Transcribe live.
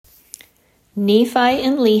Nephi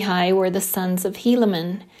and Lehi were the sons of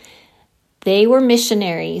Helaman. They were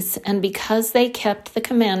missionaries, and because they kept the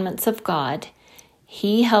commandments of God,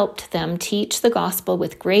 he helped them teach the gospel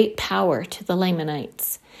with great power to the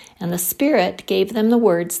Lamanites, and the Spirit gave them the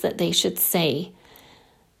words that they should say.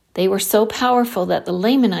 They were so powerful that the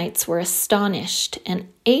Lamanites were astonished, and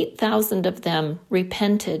 8,000 of them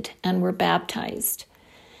repented and were baptized.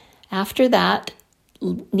 After that,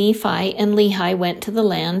 Nephi and Lehi went to the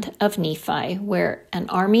land of Nephi, where an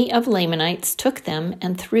army of Lamanites took them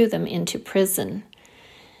and threw them into prison.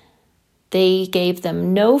 They gave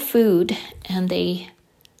them no food, and they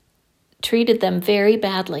treated them very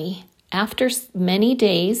badly. After many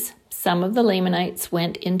days, some of the Lamanites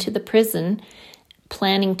went into the prison,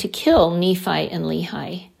 planning to kill Nephi and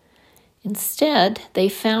Lehi. Instead, they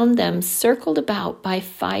found them circled about by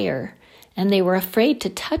fire, and they were afraid to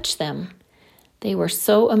touch them. They were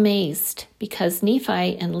so amazed because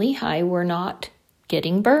Nephi and Lehi were not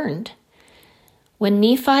getting burned. When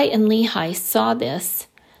Nephi and Lehi saw this,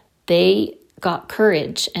 they got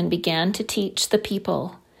courage and began to teach the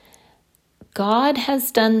people. God has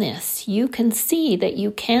done this. You can see that you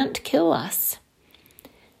can't kill us.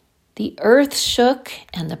 The earth shook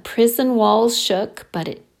and the prison walls shook,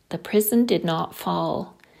 but the prison did not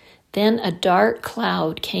fall. Then a dark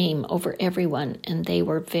cloud came over everyone, and they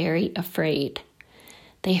were very afraid.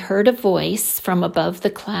 They heard a voice from above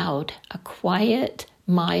the cloud, a quiet,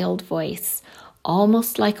 mild voice,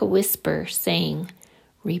 almost like a whisper, saying,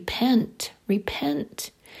 "Repent,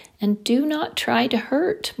 repent, and do not try to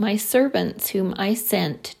hurt my servants whom I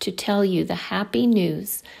sent to tell you the happy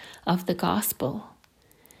news of the gospel."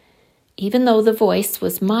 Even though the voice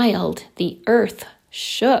was mild, the earth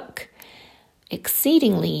shook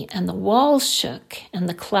exceedingly, and the walls shook, and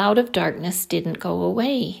the cloud of darkness didn't go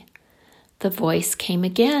away. The voice came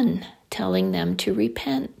again, telling them to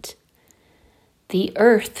repent. The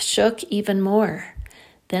earth shook even more.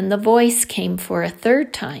 Then the voice came for a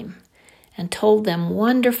third time and told them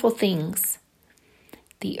wonderful things.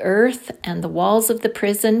 The earth and the walls of the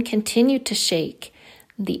prison continued to shake.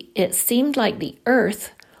 It seemed like the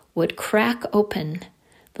earth would crack open.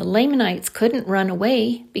 The Lamanites couldn't run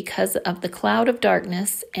away because of the cloud of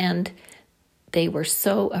darkness, and they were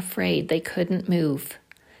so afraid they couldn't move.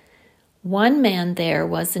 One man there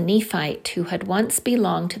was a Nephite who had once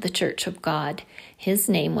belonged to the church of God. His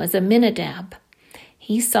name was Aminadab.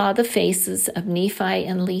 He saw the faces of Nephi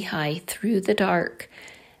and Lehi through the dark.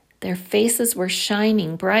 Their faces were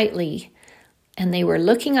shining brightly, and they were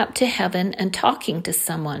looking up to heaven and talking to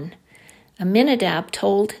someone. Aminadab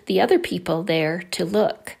told the other people there to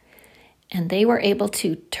look, and they were able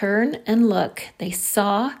to turn and look. They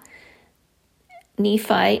saw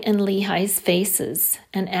Nephi and Lehi's faces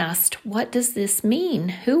and asked, "What does this mean?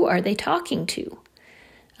 Who are they talking to?"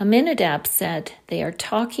 Aminadab said, "They are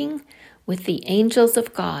talking with the angels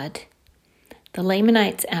of God." The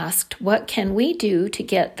Lamanites asked, "What can we do to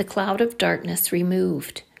get the cloud of darkness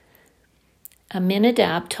removed?"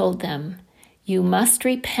 Aminadab told them, "You must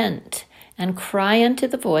repent and cry unto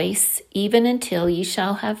the voice, even until ye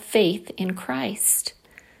shall have faith in Christ."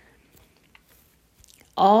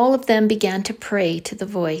 All of them began to pray to the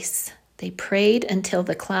voice. They prayed until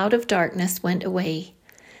the cloud of darkness went away.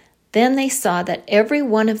 Then they saw that every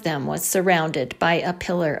one of them was surrounded by a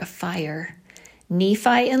pillar of fire.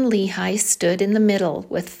 Nephi and Lehi stood in the middle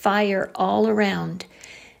with fire all around,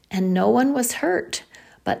 and no one was hurt,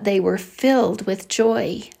 but they were filled with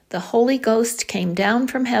joy. The Holy Ghost came down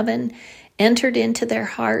from heaven, entered into their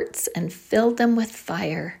hearts, and filled them with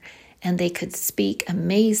fire, and they could speak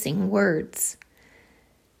amazing words.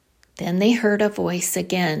 Then they heard a voice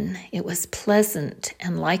again. It was pleasant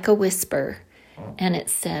and like a whisper, and it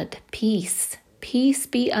said, "Peace, peace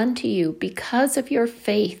be unto you because of your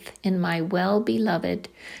faith in my well-beloved,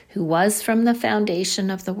 who was from the foundation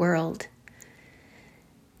of the world."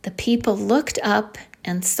 The people looked up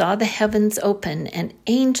and saw the heavens open, and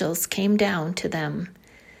angels came down to them.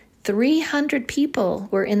 300 people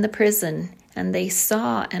were in the prison, and they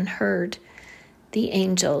saw and heard the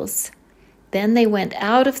angels. Then they went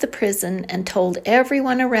out of the prison and told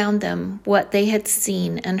everyone around them what they had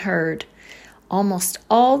seen and heard. Almost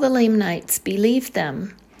all the Lamanites believed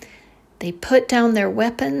them. They put down their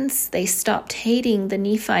weapons. They stopped hating the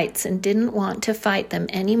Nephites and didn't want to fight them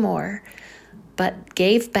anymore, but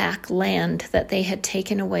gave back land that they had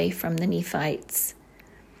taken away from the Nephites.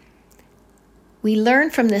 We learn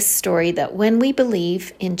from this story that when we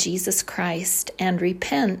believe in Jesus Christ and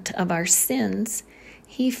repent of our sins,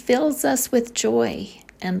 He fills us with joy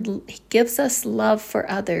and gives us love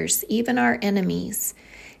for others, even our enemies.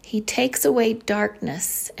 He takes away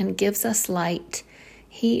darkness and gives us light.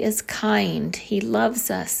 He is kind, He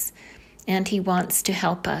loves us, and He wants to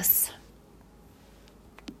help us.